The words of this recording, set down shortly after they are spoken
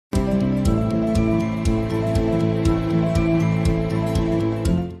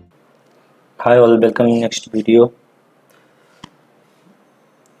Hi all, welcome in next video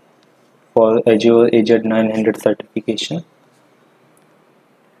for Azure AZ-900 certification.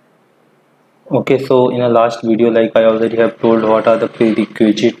 Okay, so in a last video, like I already have told what are the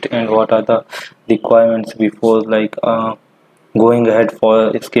prerequisite and what are the requirements before going ahead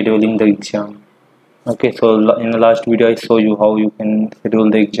for scheduling the exam. Okay, so in the last video I show you how you can schedule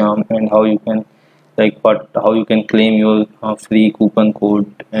the exam and how you can how you can claim your free coupon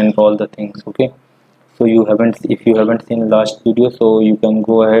code and all the things. Okay. So if you haven't seen last video, so you can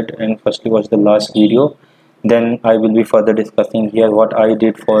go ahead and firstly watch the last video. Then I will be further discussing here what I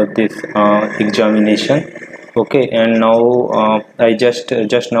did for this examination. Okay, and now I just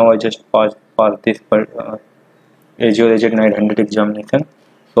passed this Azure AZ-900 examination.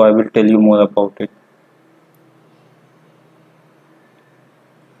 So I will tell you more about it.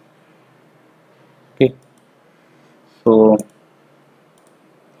 Okay, so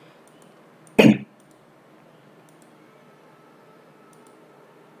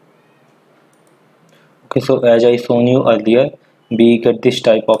okay, so as I shown you earlier, we get this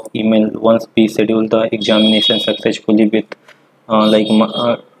type of email once we schedule the examination successfully with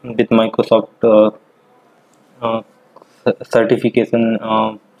with Microsoft uh, certification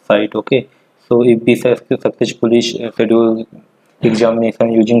site. Okay, so if we successfully schedule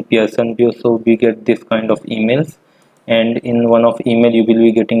examination using Pearson View, so we get this kind of emails, and in one of email you will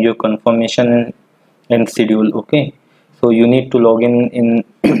be getting your confirmation and schedule. Okay, so you need to log in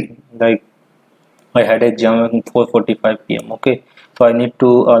like I had exam at 4:45 p.m. Okay, so I need to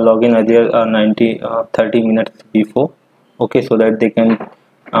log in earlier 30 minutes before. Okay, so that they can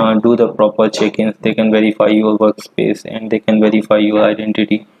do the proper check-ins. They can verify your workspace and they can verify your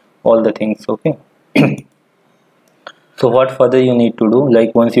identity, all the things. Okay. So what further you need to do?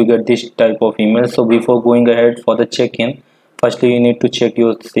 Like once you get this type of email, so before going ahead for the check-in, firstly you need to check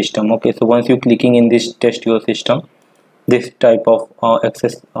your system. Okay, so once you clicking in this test your system, this type of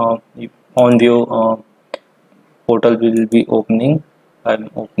access OnVue portal will be opening. I'm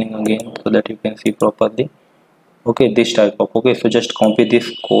opening again so that you can see properly. Okay, this type of, okay, so just copy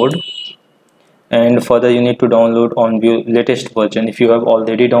this code, and further you need to download OnVue latest version. If you have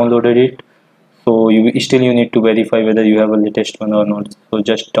already downloaded it, so you need to verify whether you have a latest one or not. So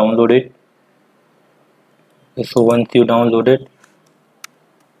just download it. Okay, so once you download it,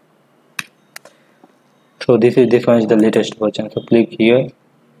 so this one is the latest version, so click here.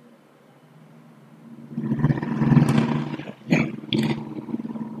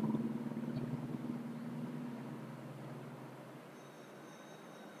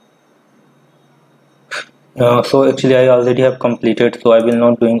 So actually I already have completed, so I will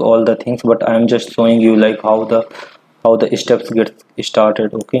not doing all the things, but I am just showing you like how the steps get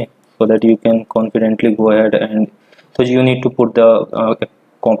started. Okay, so that you can confidently go ahead, and so you need to put the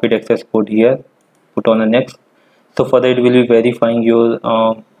complete access code here, put on the next. So for that it will be verifying your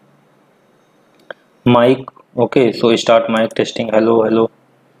mic. Okay, so start mic testing. Hello, hello,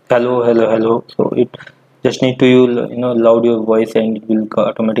 hello, hello, hello. So it just need to loud your voice and it will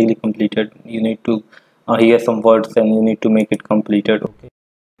automatically completed. You need to hear some words and you need to make it completed. Okay,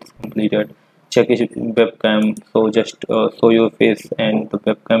 it's completed. Check it webcam. So just show your face and the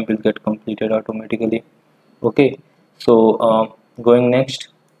webcam will get completed automatically. Okay, so going next.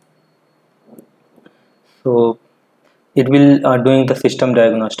 So it will doing the system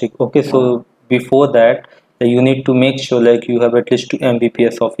diagnostic. Okay, so before that you need to make sure like you have at least 2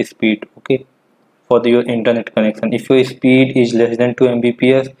 Mbps of speed. Okay, for your internet connection. If your speed is less than 2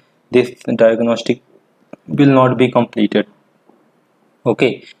 Mbps, this diagnostic will not be completed.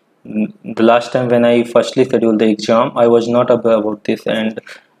 Okay, the last time when I firstly scheduled the exam, I was not aware about this, and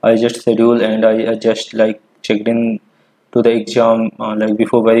I just scheduled and I just like checked in to the exam like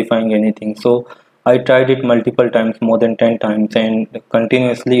before verifying anything. So I tried it multiple times, more than 10 times, and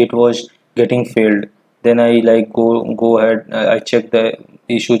continuously it was getting failed. Then I like go ahead, I check the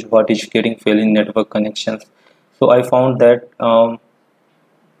issues what is getting failed in network connections. So I found that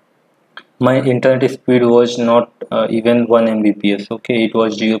my internet speed was not even 1 Mbps. Okay, it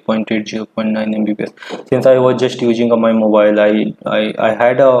was 0.8, 0.9 Mbps. Since I was just using my mobile, I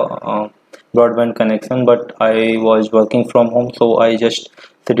had a broadband connection, but I was working from home, so I just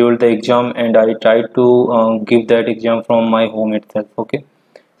scheduled the exam and I tried to give that exam from my home itself. Okay,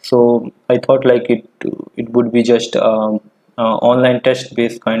 so I thought like it would be just online test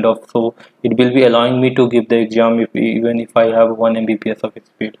based kind of, so it will be allowing me to give the exam even if I have 1 Mbps of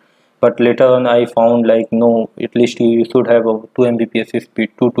speed. But later on I found like no, at least you should have a 2 Mbps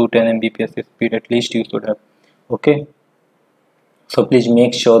speed, 2 to 10 Mbps speed at least you should have. Okay, so please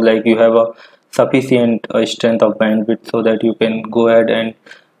make sure like you have a sufficient strength of bandwidth so that you can go ahead and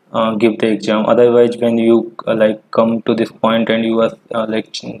give the exam. Otherwise, when you like come to this point and you are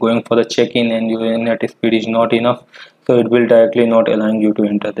like going for the check-in and your net speed is not enough, so it will directly not allowing you to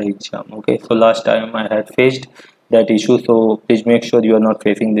enter the exam. Okay, so last time I had faced that issue, so please make sure you are not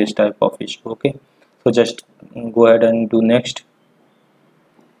facing this type of issue. Okay, so just go ahead and do next.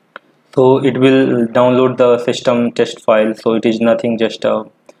 So it will download the system test file, so it is nothing, just a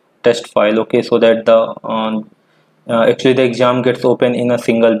test file. Okay, so that the actually the exam gets open in a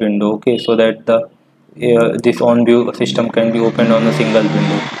single window. Okay, so that the this OnVue system can be opened on a single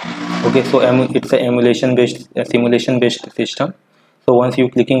window. Okay, so it's a emulation based simulation based system. So once you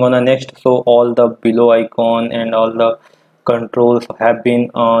clicking on the next, so all the below icon and all the controls have been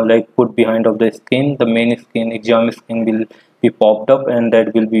like put behind of the screen. The main screen, exam screen, will be popped up, and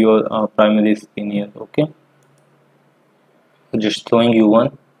that will be your primary screen here. Okay, so just showing you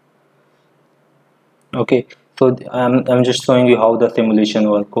one. Okay, so I'm just showing you how the simulation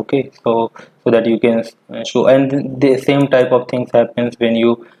work. Okay, so that you can show, and the same type of things happens when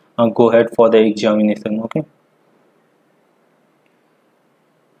you go ahead for the examination. Okay,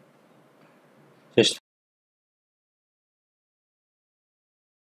 just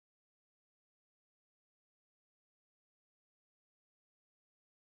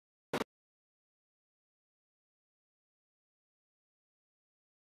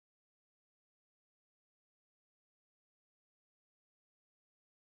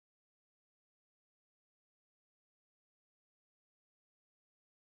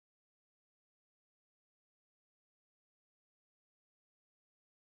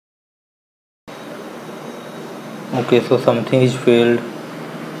okay, so something is failed.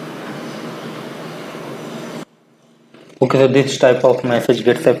 Okay, so this type of message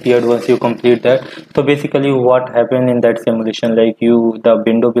gets appeared once you complete that. So basically what happened in that simulation, like the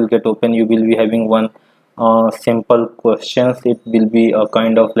window will get open, you will be having one simple questions. It will be a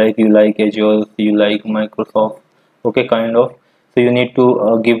kind of like, you like Azure, you like Microsoft. Okay, kind of. So you need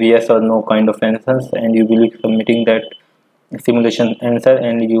to give yes or no kind of answers, and you will be submitting that simulation answer,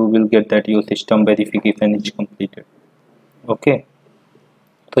 and you will get that your system verification is completed. Okay,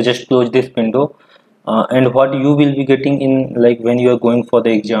 so just close this window. And what you will be getting in, like when you are going for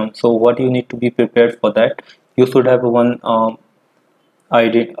the exam, so what you need to be prepared for that, you should have one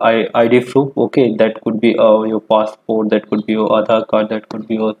ID proof. Okay, that could be your passport, that could be your Aadhaar card, that could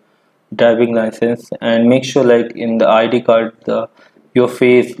be your driving license. And make sure like in the ID card, your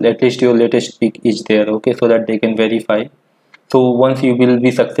face, at least your latest pic is there. Okay, so that they can verify. So once you will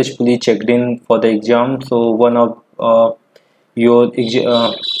be successfully checked in for the exam, so one of you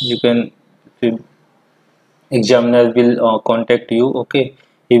can, examiner will contact you. Okay,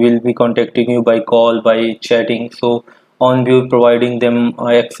 he will be contacting you by call, by chatting. So OnVue providing them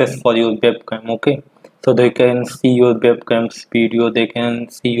access for your webcam. Okay, so they can see your webcam's video, they can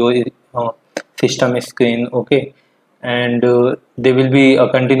see your system screen. Okay, and they will be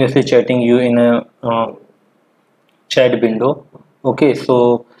continuously chatting you in a chat window. Okay,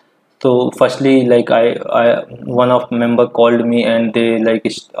 so firstly, like I one of member called me, and they like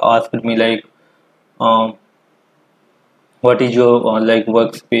asked me like, um, what is your like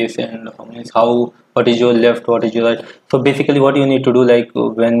workspace, and means how, what is your left, what is your right. So basically what you need to do, like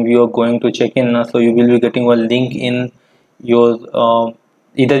when we are going to check in, so you will be getting a link in your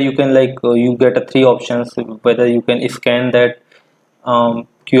either you can like you get a three options, whether you can scan that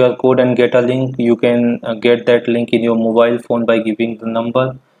QR code and get a link. You can get that link in your mobile phone by giving the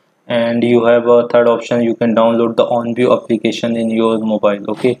number, and you have a third option, you can download the OnVue application in your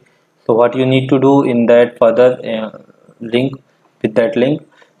mobile. Okay, so what you need to do in that further link, with that link,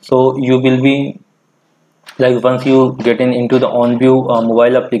 so you will be like, once you get into the OnVue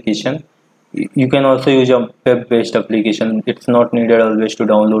mobile application, you can also use a web-based application. It's not needed always to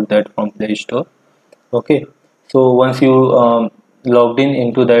download that from Play Store. Okay, so once you logged in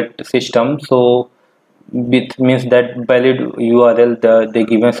into that system, so it means that valid URL they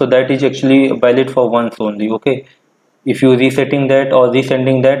given, so that is actually valid for once only. Okay, if you resetting that or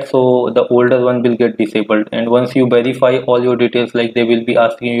resending that, so the older one will get disabled. And once you verify all your details, like they will be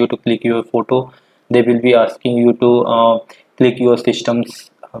asking you to click your photo, they will be asking you to click your system's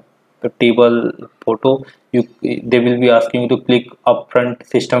table photo, you they will be asking you to click up front,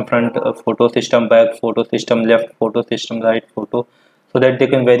 system front photo, system back photo, system left photo, system right photo, so that they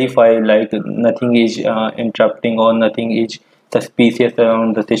can verify like nothing is interrupting or nothing is suspicious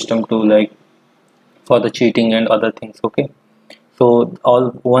around the system to like for the cheating and other things. Okay, so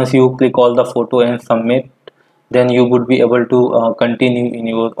all once you click all the photo and submit, then you would be able to continue in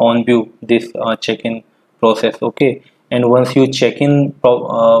your OnVue this check-in process. Okay, and once you check in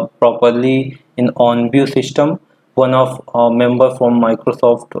properly in OnVue system, one of member from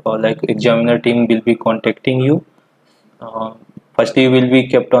Microsoft like examiner team will be contacting you. uh, Firstly, you will be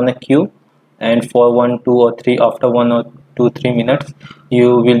kept on a queue, and for 1 2 or 3, after 1 or 2 3 minutes, you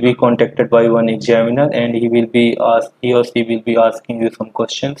will be contacted by one examiner, and he or she will be asking you some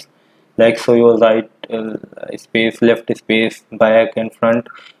questions like, so your right space, left space, back and front.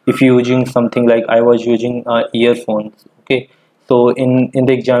 If you're using something like I was using earphones, okay, so in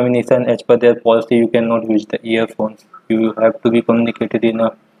the examination, as per their policy, you cannot use the earphones. You have to be communicated in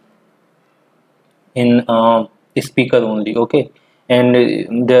speaker only, okay.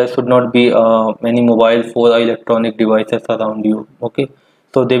 And there should not be any mobile phone or electronic devices around you, okay.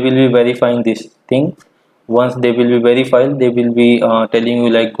 So they will be verifying this thing. Once they will be verified, they will be telling you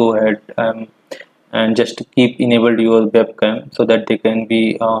like, go ahead, and just keep enabled your webcam so that they can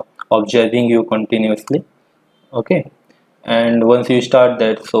be observing you continuously, okay. And once you start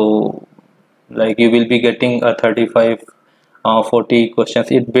that, so like you will be getting a 35 40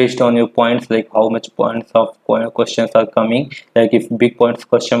 questions. It based on your points, like how much points of questions are coming. Like if big points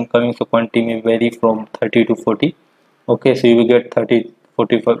question coming, so quantity may vary from 30 to 40, okay. So you will get 30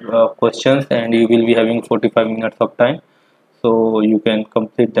 45 questions, and you will be having 45 minutes of time, so you can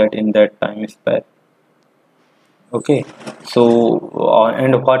complete that in that time span, okay. So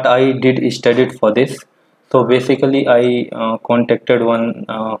and what I did is studied for this. So basically I contacted one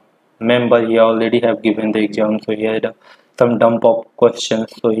member. He already have given the exam, so he had some dump of questions,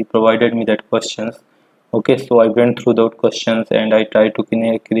 so he provided me that questions, okay. So I went through those questions, and I tried to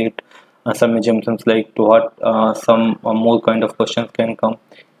create some assumptions like to what some more kind of questions can come.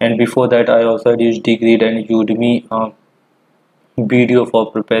 And before that, I also had used Degreed and Udemy video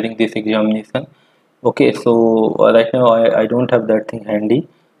for preparing this examination, okay. So right now I don't have that thing handy,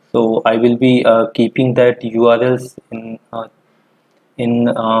 so I will be keeping that URLs in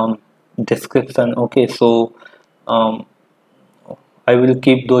description, okay. So um, I will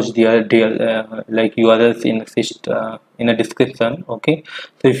keep those like URLs in a description, okay.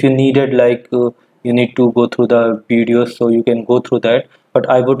 So if you needed like you need to go through the videos, so you can go through that, but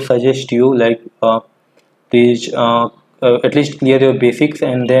I would suggest you like please at least clear your basics,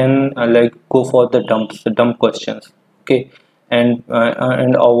 and then like go for the dump questions, okay. And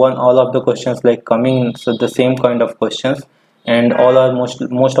all of the questions like coming, so the same kind of questions, and all are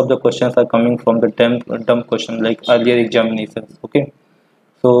most of the questions are coming from the dump question like earlier examinations, okay.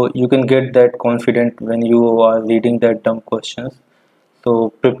 So you can get that confident when you are reading that dump questions. So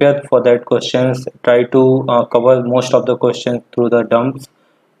prepare for that questions, try to cover most of the questions through the dumps,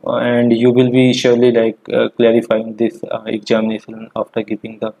 and you will be surely like clarifying this examination after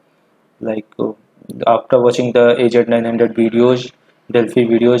giving the like after watching the AZ-900 videos, Delphi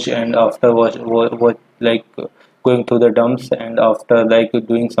videos, and after like going through the dumps, and after like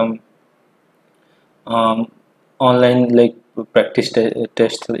doing some um, online like practice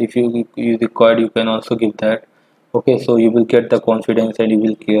tests. If you required, you can also give that, okay. So you will get the confidence, and you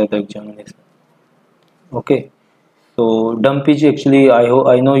will clear the examination, okay. So dump is actually,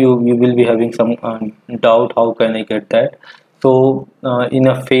 I know you will be having some doubt how can I get that. So in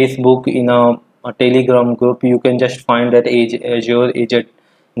a Facebook, in a Telegram group, you can just find that Azure AZ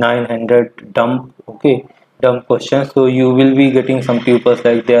 900 dump, okay, dump questions. So you will be getting some pupils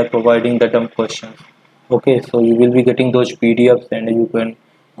like they are providing the dump questions, okay. So you will be getting those PDFs, and you can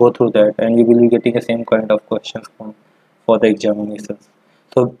go through that, and you will be getting the same kind of questions for the examinations.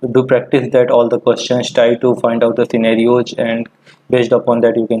 So do practice that all the questions, try to find out the scenarios, and based upon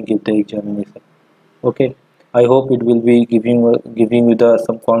that you can give the examination, okay. I hope it will be giving you the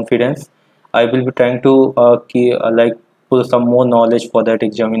some confidence. I will be trying to like pull some more knowledge for that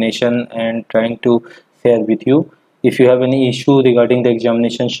examination, and trying to share with you. If you have any issue regarding the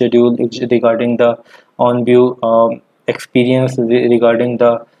examination schedule, regarding the OnVue experience, regarding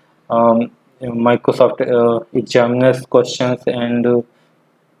the um, Microsoft examiners questions, and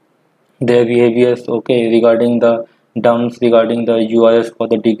their behaviors, okay, regarding the dumps, regarding the URLs for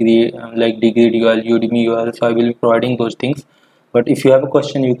the degree, like degree URL, Udemy URL. So I will be providing those things. But if you have a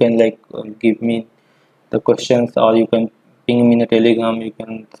question, you can like give me the questions, or you can ping me in a Telegram, you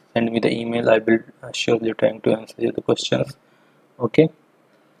can send me the email. I will surely trying to answer you the questions, okay.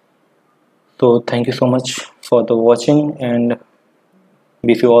 So thank you so much for the watching, and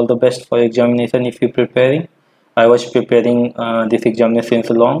wish you all the best for your examination. If you're preparing, I was preparing this examination since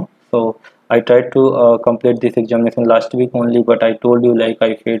long, so I tried to complete this examination last week only, but I told you like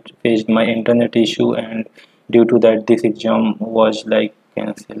I faced my internet issue, and due to that this exam was like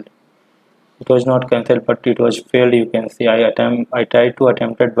cancelled. It was not cancelled, but it was failed, you can see. I tried to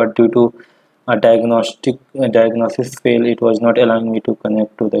attempt it, but due to a diagnosis fail, it was not allowing me to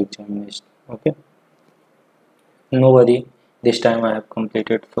connect to the examination, okay. no worry, this time I have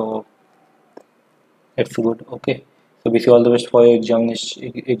completed, so it's good. Okay, so wish you all the best for your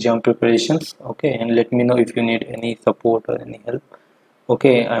exam preparations. Okay, and let me know if you need any support or any help.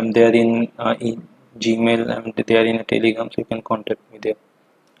 Okay, I'm there in Gmail, I'm there in a Telegram, so you can contact me there,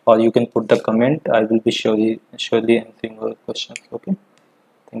 or you can put the comment. I will be surely answering your questions. Okay,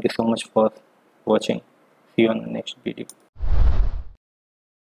 thank you so much for watching. See you on the next video.